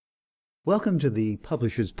Welcome to the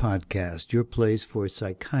Publishers Podcast, your place for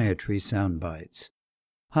psychiatry soundbites.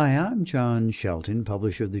 Hi, I'm John Shelton,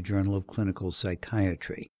 publisher of the Journal of Clinical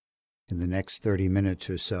Psychiatry. In the next 30 minutes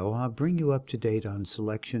or so, I'll bring you up to date on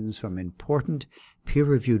selections from important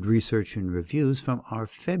peer-reviewed research and reviews from our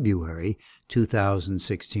February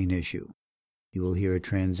 2016 issue. You will hear a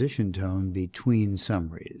transition tone between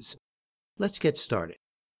summaries. Let's get started.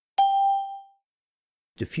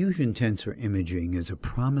 Diffusion tensor imaging is a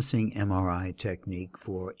promising MRI technique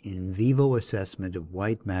for in vivo assessment of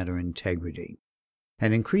white matter integrity.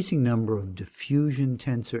 An increasing number of diffusion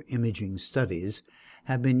tensor imaging studies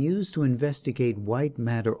have been used to investigate white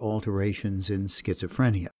matter alterations in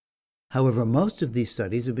schizophrenia. However, most of these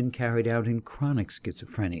studies have been carried out in chronic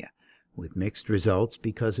schizophrenia, with mixed results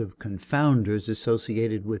because of confounders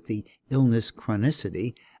associated with the illness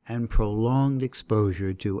chronicity and prolonged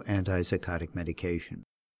exposure to antipsychotic medication.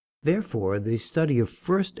 Therefore, the study of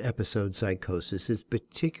first-episode psychosis is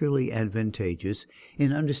particularly advantageous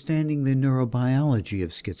in understanding the neurobiology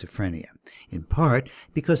of schizophrenia, in part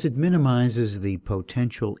because it minimizes the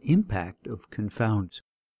potential impact of confounders.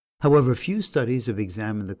 However, few studies have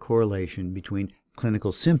examined the correlation between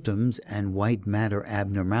clinical symptoms and white matter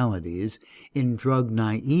abnormalities in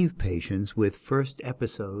drug-naive patients with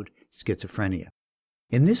first-episode schizophrenia.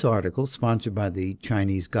 In this article, sponsored by the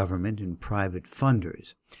Chinese government and private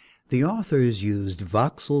funders, the authors used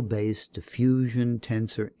voxel-based diffusion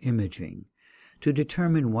tensor imaging to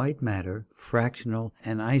determine white matter, fractional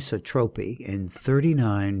anisotropy in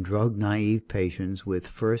 39 drug-naive patients with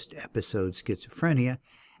first-episode schizophrenia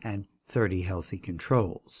and 30 healthy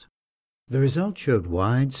controls. The results showed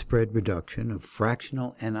widespread reduction of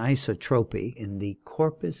fractional anisotropy in the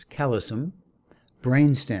corpus callosum,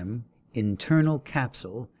 brainstem, internal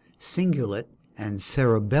capsule, cingulate, and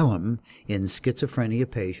cerebellum in schizophrenia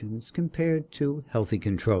patients compared to healthy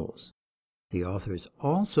controls. The authors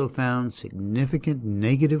also found significant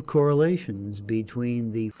negative correlations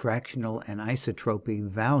between the fractional anisotropy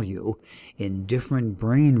value in different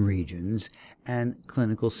brain regions and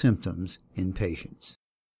clinical symptoms in patients.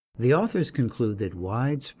 The authors conclude that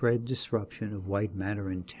widespread disruption of white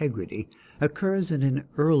matter integrity occurs in an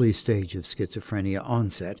early stage of schizophrenia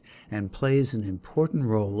onset and plays an important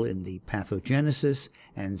role in the pathogenesis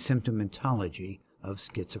and symptomatology of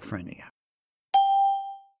schizophrenia.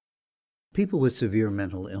 People with severe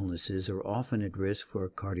mental illnesses are often at risk for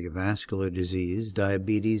cardiovascular disease,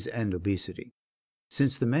 diabetes, and obesity.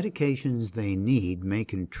 Since the medications they need may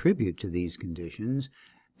contribute to these conditions,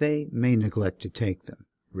 they may neglect to take them,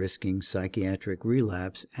 risking psychiatric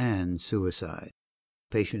relapse and suicide.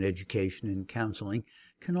 Patient education and counseling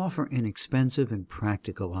can offer inexpensive and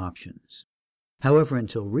practical options. However,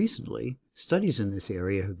 until recently, studies in this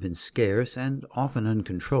area have been scarce and often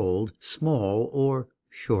uncontrolled, small, or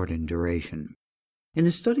short in duration. In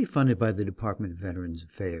a study funded by the Department of Veterans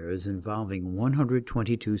Affairs involving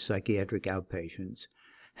 122 psychiatric outpatients,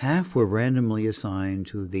 half were randomly assigned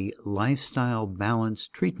to the Lifestyle Balance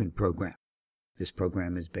Treatment Program. This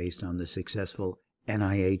program is based on the successful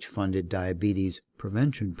NIH-funded diabetes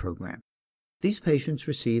prevention program. These patients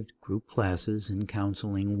received group classes and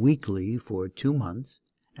counseling weekly for 2 months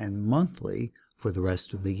and monthly for the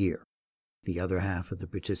rest of the year. The other half of the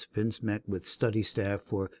participants met with study staff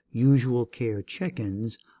for usual care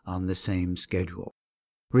check-ins on the same schedule.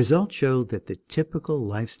 Results showed that the typical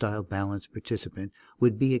lifestyle balance participant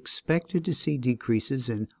would be expected to see decreases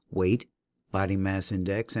in weight, body mass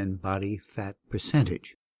index, and body fat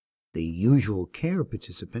percentage. The usual care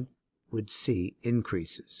participant would see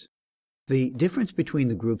increases. The difference between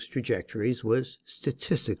the group's trajectories was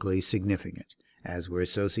statistically significant, as were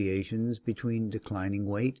associations between declining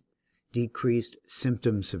weight, decreased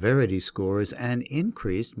symptom severity scores, and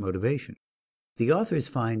increased motivation. The author's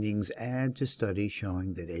findings add to studies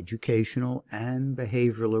showing that educational and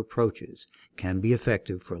behavioral approaches can be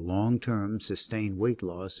effective for long-term sustained weight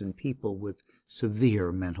loss in people with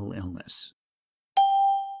severe mental illness.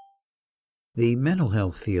 The mental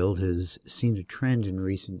health field has seen a trend in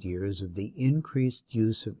recent years of the increased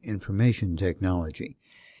use of information technology,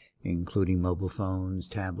 including mobile phones,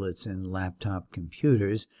 tablets, and laptop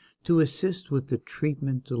computers, to assist with the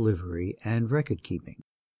treatment delivery and record-keeping.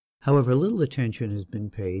 However, little attention has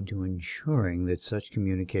been paid to ensuring that such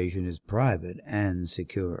communication is private and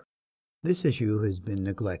secure. This issue has been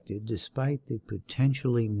neglected despite the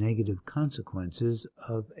potentially negative consequences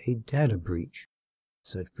of a data breach.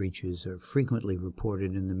 Such breaches are frequently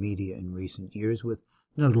reported in the media in recent years, with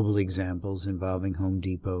notable examples involving Home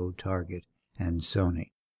Depot, Target, and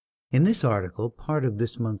Sony. In this article, part of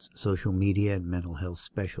this month's Social Media and Mental Health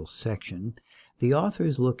Special section, the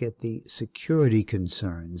authors look at the security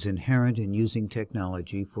concerns inherent in using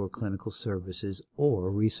technology for clinical services or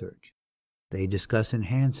research. They discuss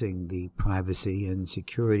enhancing the privacy and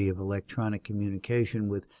security of electronic communication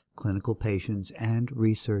with clinical patients and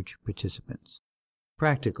research participants.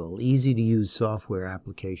 Practical, easy-to-use software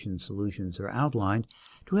application solutions are outlined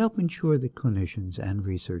to help ensure that clinicians and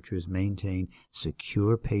researchers maintain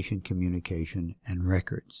secure patient communication and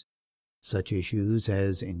records. Such issues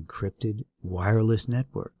as encrypted wireless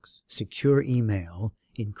networks, secure email,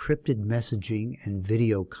 encrypted messaging and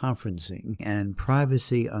video conferencing, and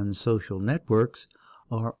privacy on social networks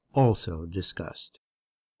are also discussed.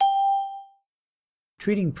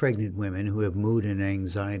 Treating pregnant women who have mood and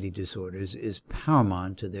anxiety disorders is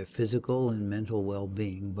paramount to their physical and mental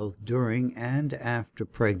well-being both during and after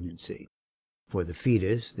pregnancy. For the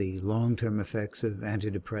fetus, the long-term effects of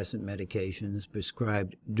antidepressant medications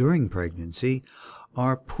prescribed during pregnancy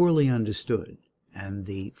are poorly understood, and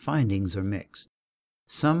the findings are mixed.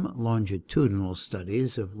 Some longitudinal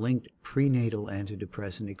studies have linked prenatal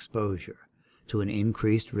antidepressant exposure to an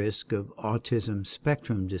increased risk of autism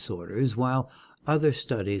spectrum disorders, while other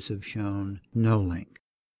studies have shown no link.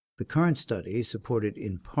 The current study, supported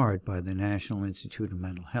in part by the National Institute of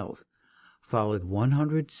Mental Health, followed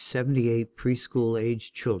 178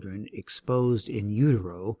 preschool-aged children exposed in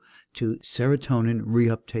utero to serotonin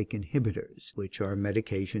reuptake inhibitors, which are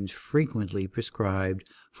medications frequently prescribed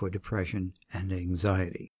for depression and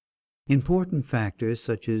anxiety. Important factors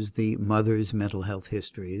such as the mother's mental health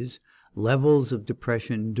histories, levels of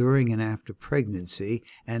depression during and after pregnancy,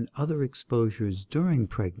 and other exposures during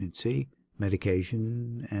pregnancy,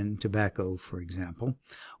 medication and tobacco, for example,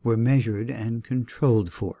 were measured and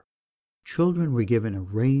controlled for. Children were given a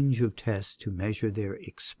range of tests to measure their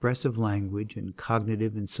expressive language and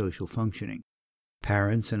cognitive and social functioning.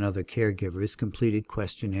 Parents and other caregivers completed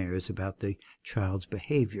questionnaires about the child's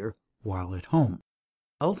behavior while at home.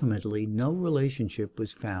 Ultimately, no relationship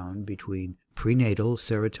was found between prenatal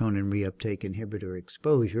serotonin reuptake inhibitor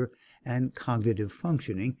exposure and cognitive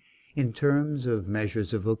functioning in terms of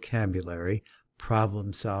measures of vocabulary,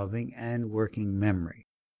 problem-solving, and working memory.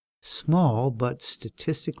 Small but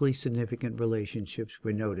statistically significant relationships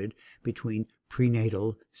were noted between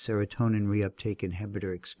prenatal serotonin reuptake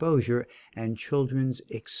inhibitor exposure and children's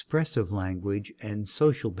expressive language and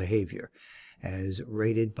social behavior, as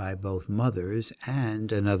rated by both mothers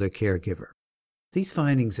and another caregiver. These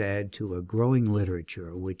findings add to a growing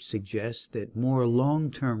literature which suggests that more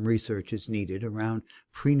long-term research is needed around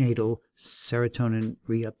prenatal serotonin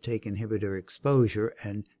reuptake inhibitor exposure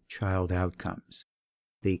and child outcomes.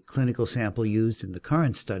 The clinical sample used in the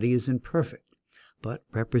current study is imperfect, but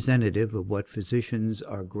representative of what physicians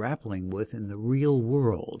are grappling with in the real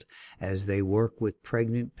world as they work with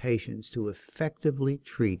pregnant patients to effectively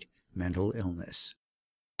treat mental illness.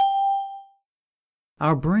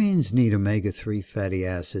 Our brains need omega-3 fatty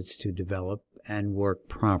acids to develop and work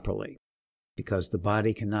properly. Because the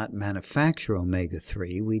body cannot manufacture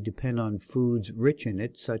omega-3, we depend on foods rich in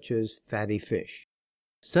it, such as fatty fish.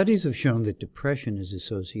 Studies have shown that depression is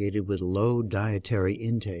associated with low dietary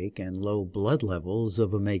intake and low blood levels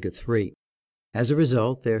of omega-3. As a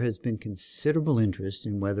result, there has been considerable interest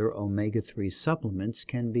in whether omega-3 supplements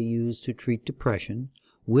can be used to treat depression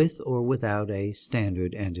with or without a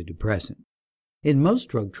standard antidepressant. In most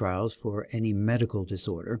drug trials for any medical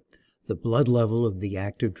disorder, the blood level of the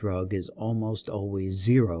active drug is almost always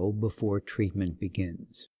 0 before treatment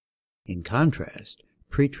begins. In contrast,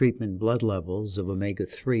 pretreatment blood levels of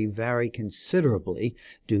omega-3 vary considerably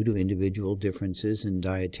due to individual differences in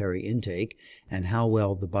dietary intake and how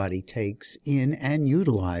well the body takes in and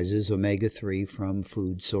utilizes omega-3 from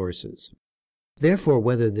food sources. Therefore,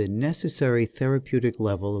 whether the necessary therapeutic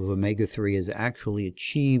level of omega-3 is actually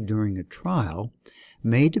achieved during a trial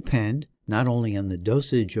may depend not only on the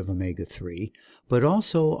dosage of omega-3, but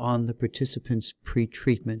also on the participants'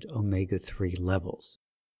 pretreatment omega-3 levels.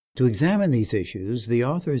 To examine these issues, the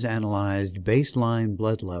authors analyzed baseline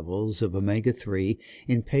blood levels of omega-3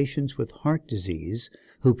 in patients with heart disease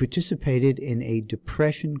who participated in a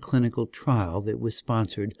depression clinical trial that was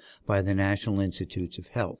sponsored by the National Institutes of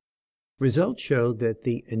Health. Results showed that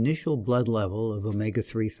the initial blood level of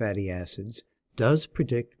omega-3 fatty acids does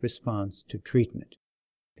predict response to treatment.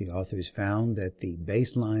 The authors found that the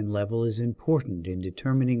baseline level is important in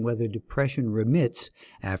determining whether depression remits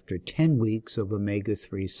after 10 weeks of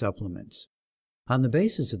omega-3 supplements. On the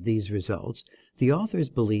basis of these results, the authors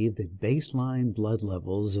believe that baseline blood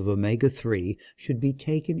levels of omega-3 should be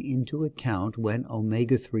taken into account when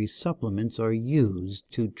omega-3 supplements are used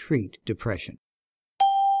to treat depression.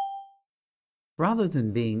 Rather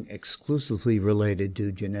than being exclusively related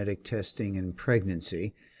to genetic testing and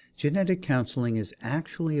pregnancy, genetic counseling is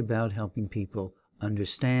actually about helping people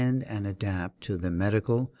understand and adapt to the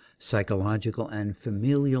medical, psychological, and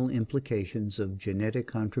familial implications of genetic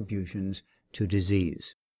contributions to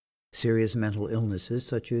disease. Serious mental illnesses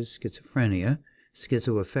such as schizophrenia,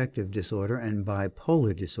 schizoaffective disorder, and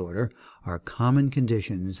bipolar disorder are common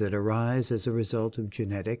conditions that arise as a result of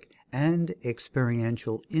genetic and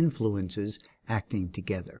experiential influences acting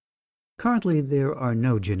together. Currently, there are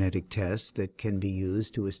no genetic tests that can be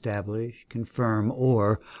used to establish, confirm,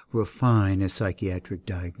 or refine a psychiatric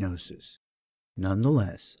diagnosis.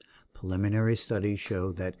 Nonetheless, preliminary studies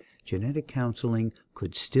show that genetic counseling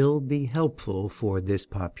could still be helpful for this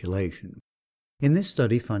population. In this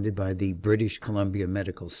study funded by the British Columbia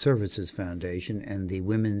Medical Services Foundation and the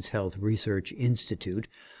Women's Health Research Institute,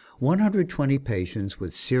 120 patients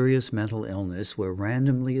with serious mental illness were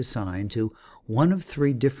randomly assigned to one of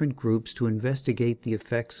 3 different groups to investigate the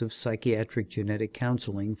effects of psychiatric genetic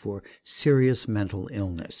counseling for serious mental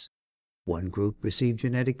illness. One group received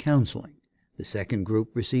genetic counseling, the second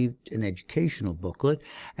group received an educational booklet,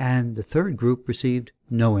 and the third group received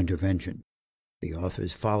no intervention. The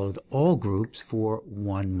authors followed all groups for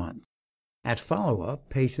 1 month. At follow-up,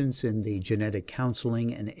 patients in the genetic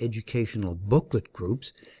counseling and educational booklet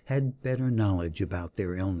groups had better knowledge about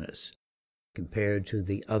their illness. Compared to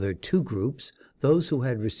the other 2 groups, those who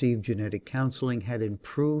had received genetic counseling had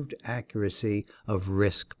improved accuracy of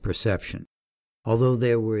risk perception. Although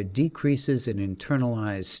there were decreases in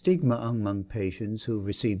internalized stigma among patients who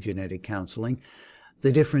received genetic counseling,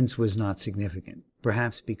 the difference was not significant,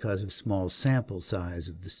 perhaps because of small sample size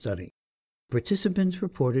of the study. Participants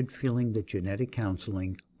reported feeling that genetic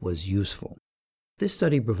counseling was useful. This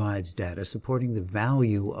study provides data supporting the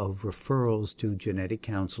value of referrals to genetic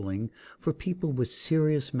counseling for people with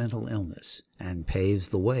serious mental illness and paves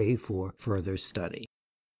the way for further study.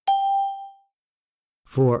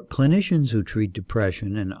 For clinicians who treat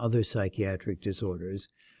depression and other psychiatric disorders,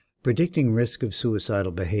 predicting risk of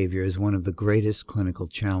suicidal behavior is one of the greatest clinical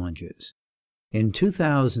challenges. In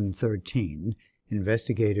 2013,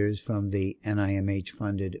 investigators from the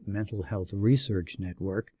NIMH-funded Mental Health Research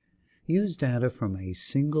Network used data from a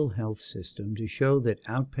single health system to show that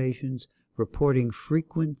outpatients reporting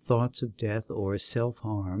frequent thoughts of death or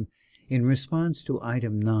self-harm in response to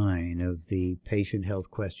Item 9 of the Patient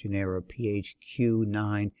Health Questionnaire or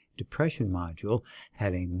PHQ-9 depression module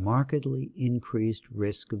had a markedly increased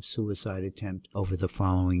risk of suicide attempt over the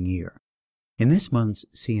following year. In this month's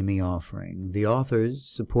CME offering, the authors,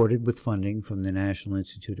 supported with funding from the National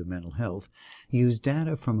Institute of Mental Health, used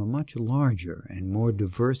data from a much larger and more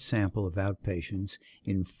diverse sample of outpatients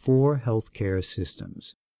in 4 healthcare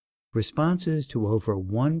systems. Responses to over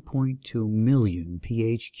 1.2 million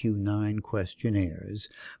PHQ-9 questionnaires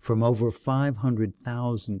from over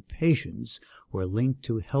 500,000 patients were linked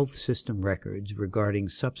to health system records regarding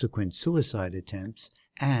subsequent suicide attempts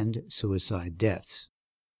and suicide deaths.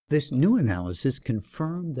 This new analysis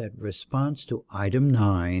confirmed that response to Item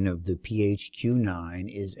 9 of the PHQ-9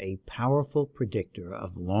 is a powerful predictor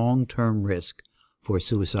of long-term risk for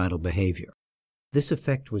suicidal behavior. This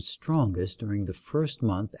effect was strongest during the first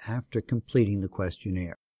month after completing the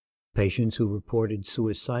questionnaire. Patients who reported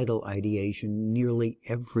suicidal ideation nearly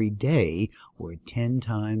every day were 10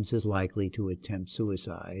 times as likely to attempt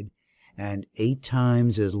suicide and 8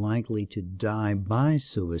 times as likely to die by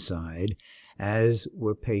suicide as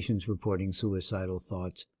were patients reporting suicidal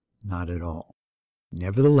thoughts not at all.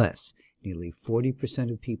 Nevertheless, nearly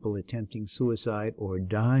 40% of people attempting suicide or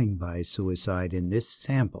dying by suicide in this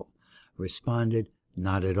sample responded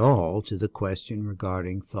not at all to the question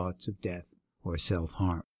regarding thoughts of death or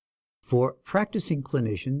self-harm. For practicing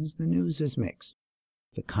clinicians, the news is mixed.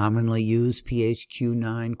 The commonly used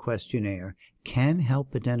PHQ-9 questionnaire can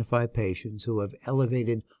help identify patients who have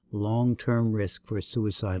elevated long-term risk for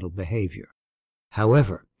suicidal behavior.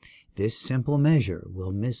 However, this simple measure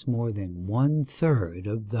will miss more than 1/3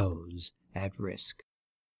 of those at risk.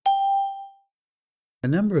 A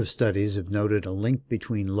number of studies have noted a link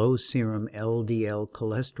between low serum LDL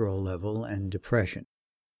cholesterol level and depression.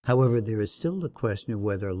 However, there is still the question of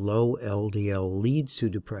whether low LDL leads to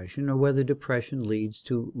depression or whether depression leads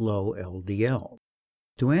to low LDL.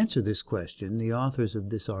 To answer this question, the authors of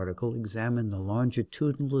this article examine the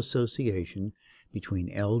longitudinal association between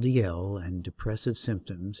LDL and depressive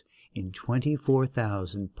symptoms in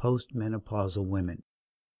 24,000 postmenopausal women.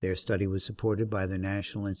 Their study was supported by the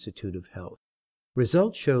National Institute of Health.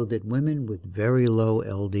 Results showed that women with very low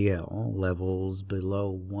LDL, levels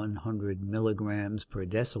below 100 milligrams per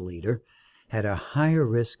deciliter, had a higher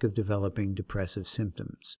risk of developing depressive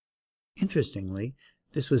symptoms. Interestingly,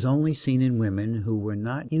 this was only seen in women who were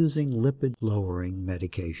not using lipid-lowering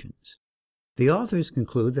medications. The authors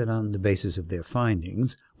conclude that on the basis of their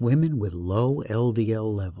findings, women with low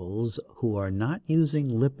LDL levels who are not using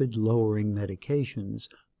lipid-lowering medications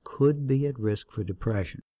could be at risk for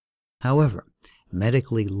depression. However,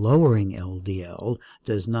 medically lowering LDL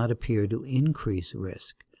does not appear to increase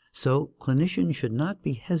risk, so clinicians should not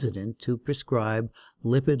be hesitant to prescribe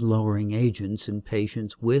lipid-lowering agents in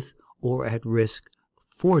patients with or at risk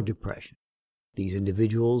for depression. These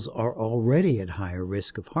individuals are already at higher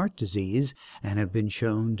risk of heart disease and have been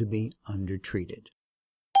shown to be undertreated.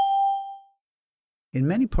 In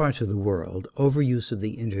many parts of the world, overuse of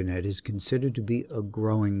the Internet is considered to be a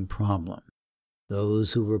growing problem.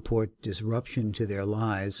 Those who report disruption to their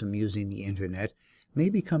lives from using the Internet may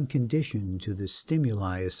become conditioned to the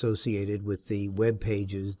stimuli associated with the web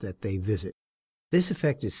pages that they visit. This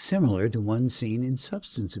effect is similar to one seen in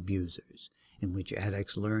substance abusers, in which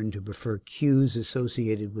addicts learn to prefer cues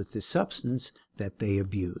associated with the substance that they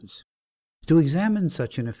abuse. To examine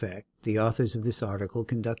such an effect, the authors of this article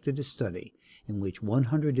conducted a study in which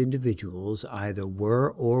 100 individuals either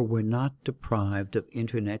were or were not deprived of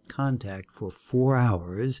Internet contact for 4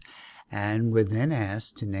 hours and were then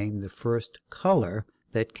asked to name the first color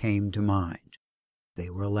that came to mind. They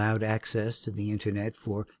were allowed access to the Internet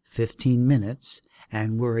for 15 minutes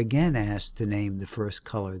and were again asked to name the first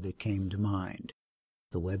color that came to mind.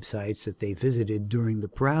 The websites that they visited during the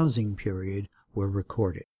browsing period were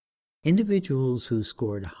recorded. Individuals who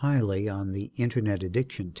scored highly on the Internet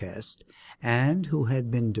addiction test and who had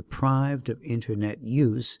been deprived of Internet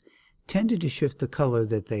use tended to shift the color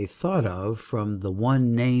that they thought of from the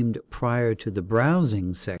one named prior to the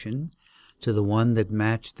browsing section to the one that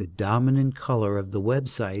matched the dominant color of the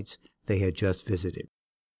websites they had just visited.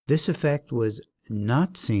 This effect was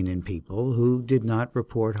not seen in people who did not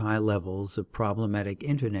report high levels of problematic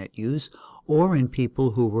Internet use or in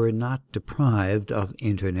people who were not deprived of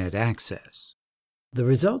Internet access. The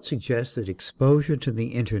results suggest that exposure to the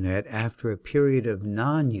Internet after a period of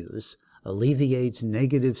non-use alleviates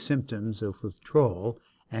negative symptoms of withdrawal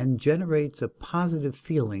and generates a positive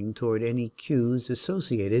feeling toward any cues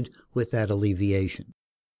associated with that alleviation.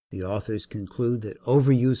 The authors conclude that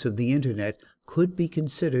overuse of the Internet could be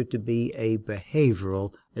considered to be a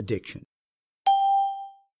behavioral addiction.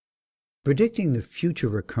 Predicting the future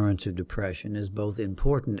recurrence of depression is both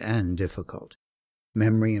important and difficult.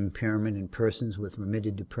 Memory impairment in persons with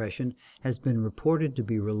remitted depression has been reported to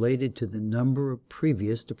be related to the number of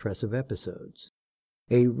previous depressive episodes.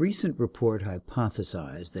 A recent report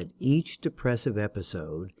hypothesized that each depressive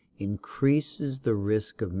episode increases the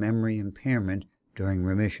risk of memory impairment during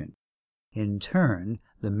remission. In turn,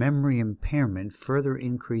 the memory impairment further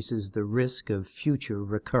increases the risk of future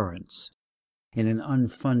recurrence. In an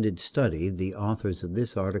unfunded study, the authors of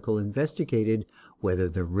this article investigated whether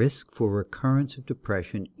the risk for recurrence of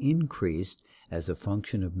depression increased as a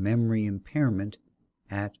function of memory impairment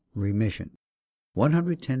at remission.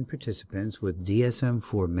 110 participants with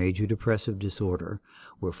DSM-4 major depressive disorder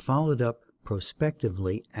were followed up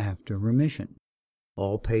prospectively after remission.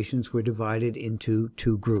 All patients were divided into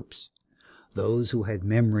 2 groups: those who had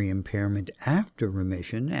memory impairment after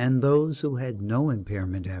remission and those who had no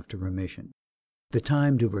impairment after remission. The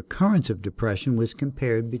time to recurrence of depression was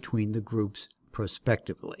compared between the groups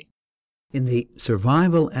prospectively. In the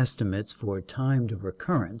survival estimates for time to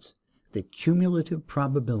recurrence, the cumulative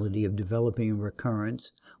probability of developing a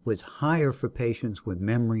recurrence was higher for patients with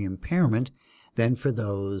memory impairment than for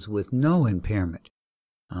those with no impairment.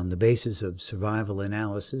 On the basis of survival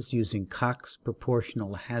analysis using Cox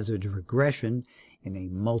proportional hazard regression in a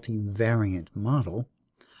multivariate model,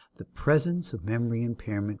 the presence of memory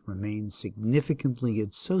impairment remains significantly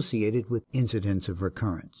associated with incidence of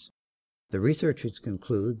recurrence. The researchers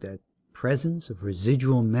conclude that presence of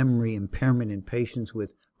residual memory impairment in patients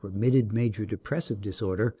with remitted major depressive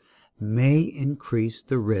disorder may increase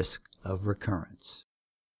the risk of recurrence.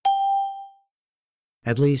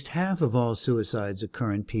 At least half of all suicides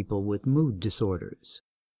occur in people with mood disorders.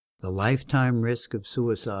 The lifetime risk of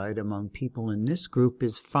suicide among people in this group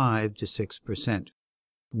is 5 to 6%.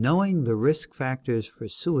 Knowing the risk factors for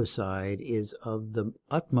suicide is of the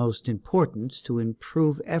utmost importance to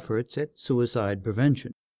improve efforts at suicide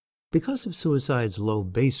prevention. Because of suicide's low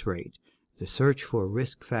base rate, the search for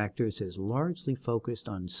risk factors is largely focused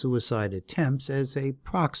on suicide attempts as a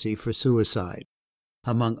proxy for suicide.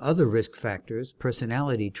 Among other risk factors,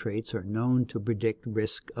 personality traits are known to predict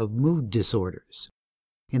risk of mood disorders.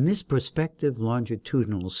 In this prospective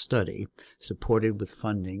longitudinal study, supported with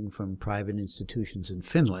funding from private institutions in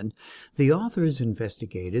Finland, the authors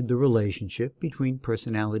investigated the relationship between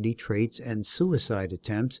personality traits and suicide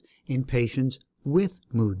attempts in patients with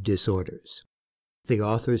mood disorders. The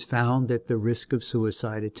authors found that the risk of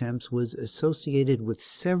suicide attempts was associated with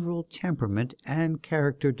several temperament and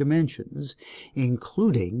character dimensions,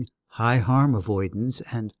 including high harm avoidance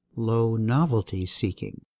and low novelty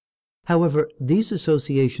seeking. However, these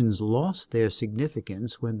associations lost their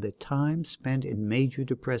significance when the time spent in major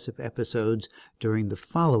depressive episodes during the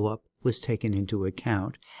follow-up was taken into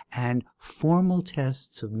account, and formal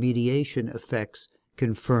tests of mediation effects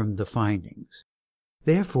confirmed the findings.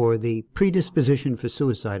 Therefore, the predisposition for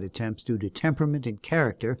suicide attempts due to temperament and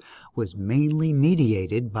character was mainly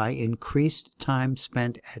mediated by increased time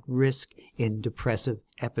spent at risk in depressive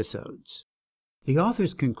episodes. The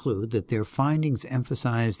authors conclude that their findings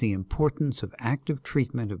emphasize the importance of active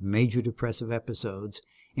treatment of major depressive episodes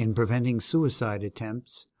in preventing suicide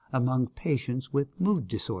attempts among patients with mood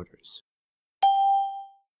disorders.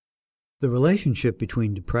 The relationship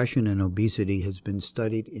between depression and obesity has been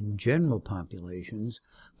studied in general populations,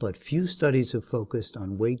 but few studies have focused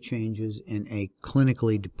on weight changes in a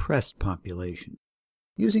clinically depressed population.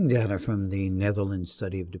 Using data from the Netherlands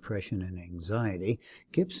study of depression and anxiety,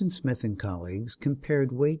 Gibson Smith and colleagues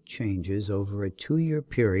compared weight changes over a 2-year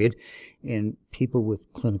period in people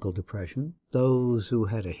with clinical depression, those who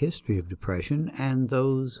had a history of depression, and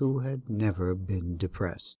those who had never been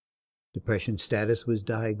depressed. Depression status was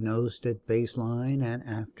diagnosed at baseline and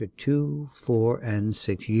after 2, 4, and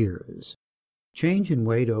 6 years. Change in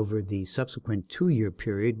weight over the subsequent 2-year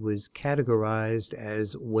period was categorized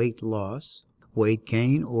as weight loss, weight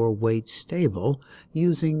gain, or weight stable,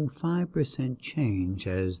 using 5% change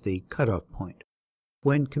as the cutoff point.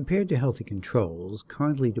 When compared to healthy controls,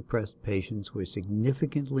 currently depressed patients were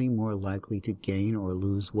significantly more likely to gain or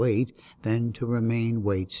lose weight than to remain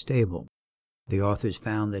weight stable. The authors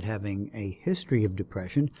found that having a history of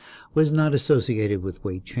depression was not associated with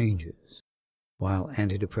weight changes. While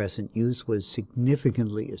antidepressant use was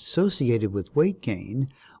significantly associated with weight gain,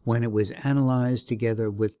 when it was analyzed together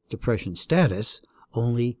with depression status,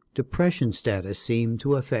 only depression status seemed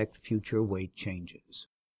to affect future weight changes.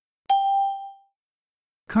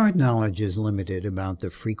 Current knowledge is limited about the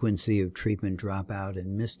frequency of treatment dropout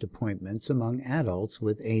and missed appointments among adults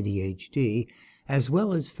with ADHD, as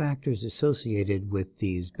well as factors associated with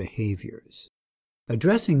these behaviors.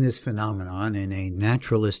 Addressing this phenomenon in a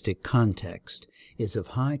naturalistic context is of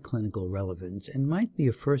high clinical relevance and might be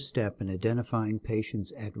a first step in identifying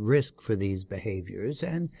patients at risk for these behaviors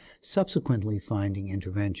and subsequently finding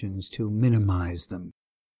interventions to minimize them.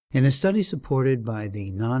 In a study supported by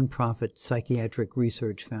the nonprofit Psychiatric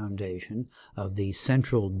Research Foundation of the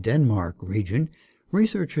Central Denmark region,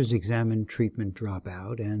 researchers examined treatment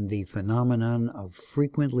dropout and the phenomenon of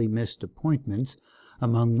frequently missed appointments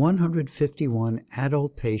among 151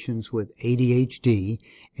 adult patients with ADHD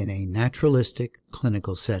in a naturalistic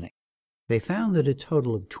clinical setting. They found that a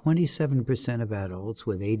total of 27% of adults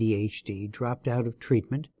with ADHD dropped out of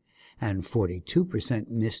treatment, and 42%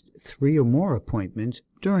 missed 3 or more appointments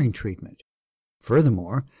during treatment.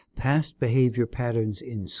 Furthermore, past behavior patterns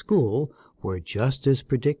in school were just as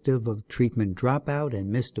predictive of treatment dropout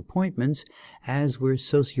and missed appointments as were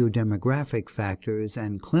sociodemographic factors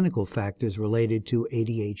and clinical factors related to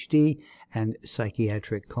ADHD and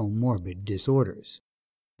psychiatric comorbid disorders.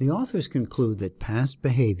 The authors conclude that past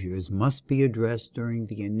behaviors must be addressed during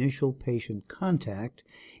the initial patient contact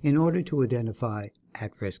in order to identify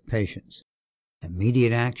at-risk patients.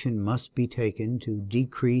 Immediate action must be taken to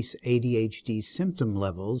decrease ADHD symptom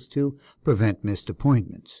levels to prevent missed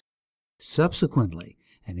appointments. Subsequently,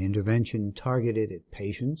 an intervention targeted at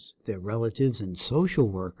patients, their relatives, and social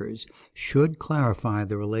workers should clarify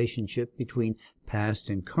the relationship between past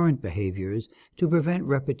and current behaviors to prevent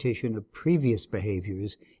repetition of previous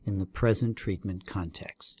behaviors in the present treatment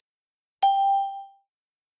context.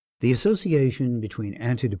 The association between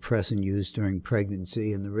antidepressant use during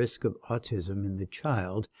pregnancy and the risk of autism in the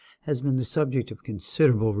child has been the subject of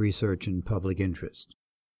considerable research and public interest.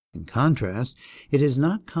 In contrast, it is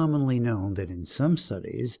not commonly known that in some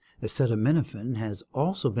studies, acetaminophen has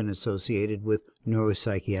also been associated with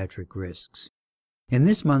neuropsychiatric risks. In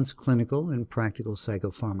this month's Clinical and Practical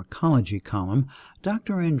Psychopharmacology column,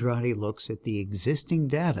 Dr. Andrade looks at the existing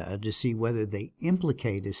data to see whether they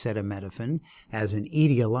implicate acetaminophen as an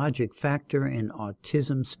etiologic factor in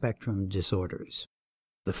autism spectrum disorders.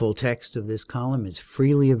 The full text of this column is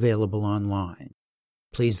freely available online.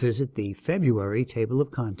 Please visit the February table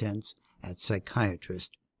of contents at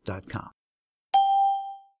psychiatrist.com.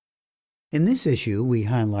 In this issue, we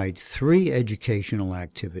highlight 3 educational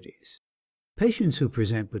activities. Patients who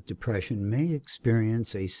present with depression may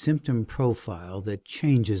experience a symptom profile that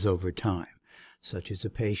changes over time, such as a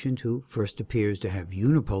patient who first appears to have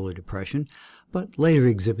unipolar depression, but later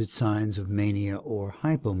exhibits signs of mania or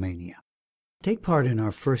hypomania. Take part in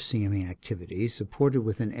our first CME activity, supported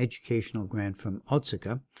with an educational grant from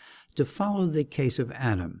Otsuka, to follow the case of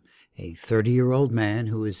Adam, a 30-year-old man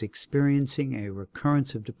who is experiencing a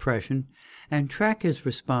recurrence of depression, and track his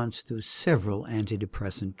response through several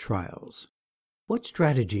antidepressant trials. What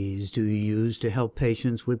strategies do you use to help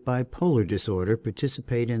patients with bipolar disorder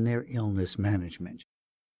participate in their illness management?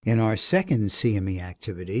 In our second CME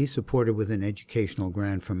activity, supported with an educational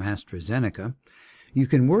grant from AstraZeneca, you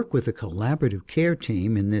can work with a collaborative care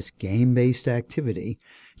team in this game-based activity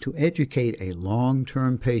to educate a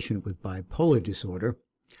long-term patient with bipolar disorder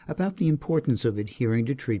about the importance of adhering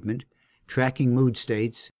to treatment, tracking mood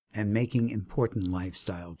states, and making important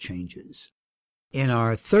lifestyle changes. In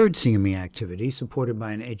our third CME activity, supported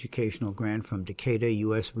by an educational grant from Takeda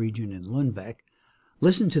U.S. Region in Lundbeck,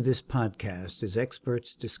 listen to this podcast as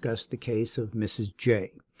experts discuss the case of Mrs.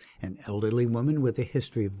 J, an elderly woman with a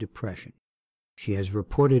history of depression. She has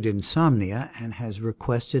reported insomnia and has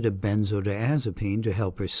requested a benzodiazepine to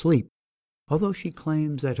help her sleep. Although she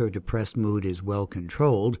claims that her depressed mood is well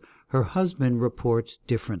controlled, her husband reports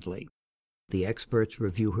differently. The experts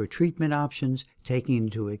review her treatment options, taking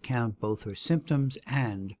into account both her symptoms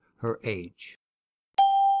and her age.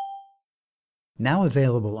 Now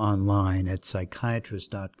available online at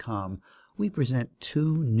psychiatrist.com, we present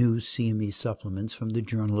 2 new CME supplements from the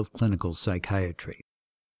Journal of Clinical Psychiatry.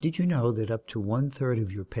 Did you know that up to 1/3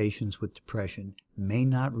 of your patients with depression may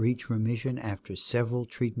not reach remission after several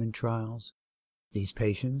treatment trials? These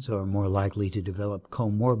patients are more likely to develop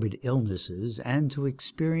comorbid illnesses and to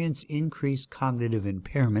experience increased cognitive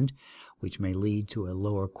impairment, which may lead to a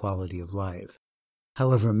lower quality of life.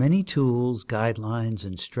 However, many tools, guidelines,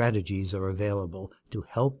 and strategies are available to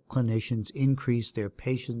help clinicians increase their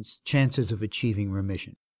patients' chances of achieving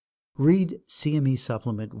remission. Read CME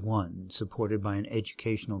Supplement 1, supported by an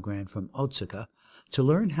educational grant from Otsuka, to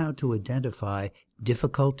learn how to identify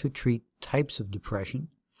difficult-to-treat types of depression,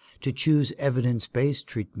 to choose evidence-based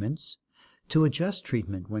treatments, to adjust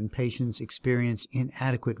treatment when patients experience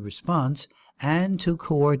inadequate response, and to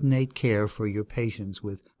coordinate care for your patients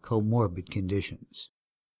with comorbid conditions.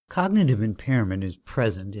 Cognitive impairment is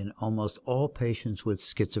present in almost all patients with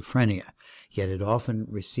schizophrenia, yet it often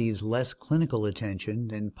receives less clinical attention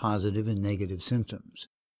than positive and negative symptoms.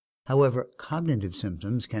 However, cognitive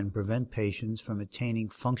symptoms can prevent patients from attaining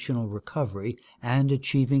functional recovery and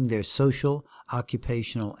achieving their social,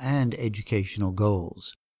 occupational, and educational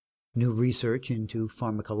goals. New research into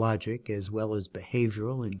pharmacologic as well as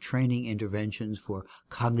behavioral and training interventions for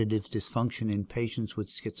cognitive dysfunction in patients with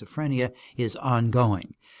schizophrenia is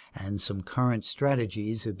ongoing, and some current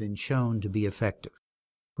strategies have been shown to be effective.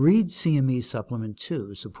 Read CME Supplement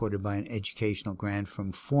 2, supported by an educational grant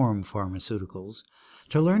from Forum Pharmaceuticals,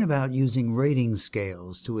 to learn about using rating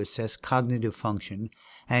scales to assess cognitive function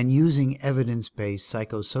and using evidence-based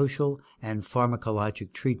psychosocial and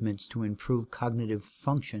pharmacologic treatments to improve cognitive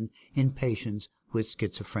function in patients with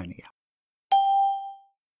schizophrenia.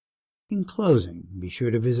 In closing, be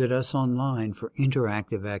sure to visit us online for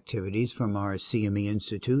interactive activities from our CME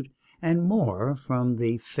Institute and more from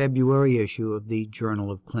the February issue of the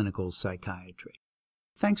Journal of Clinical Psychiatry.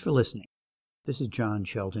 Thanks for listening. This is John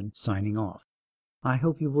Shelton signing off. I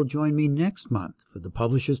hope you will join me next month for the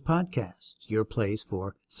Publishers Podcast, your place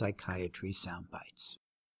for psychiatry soundbites.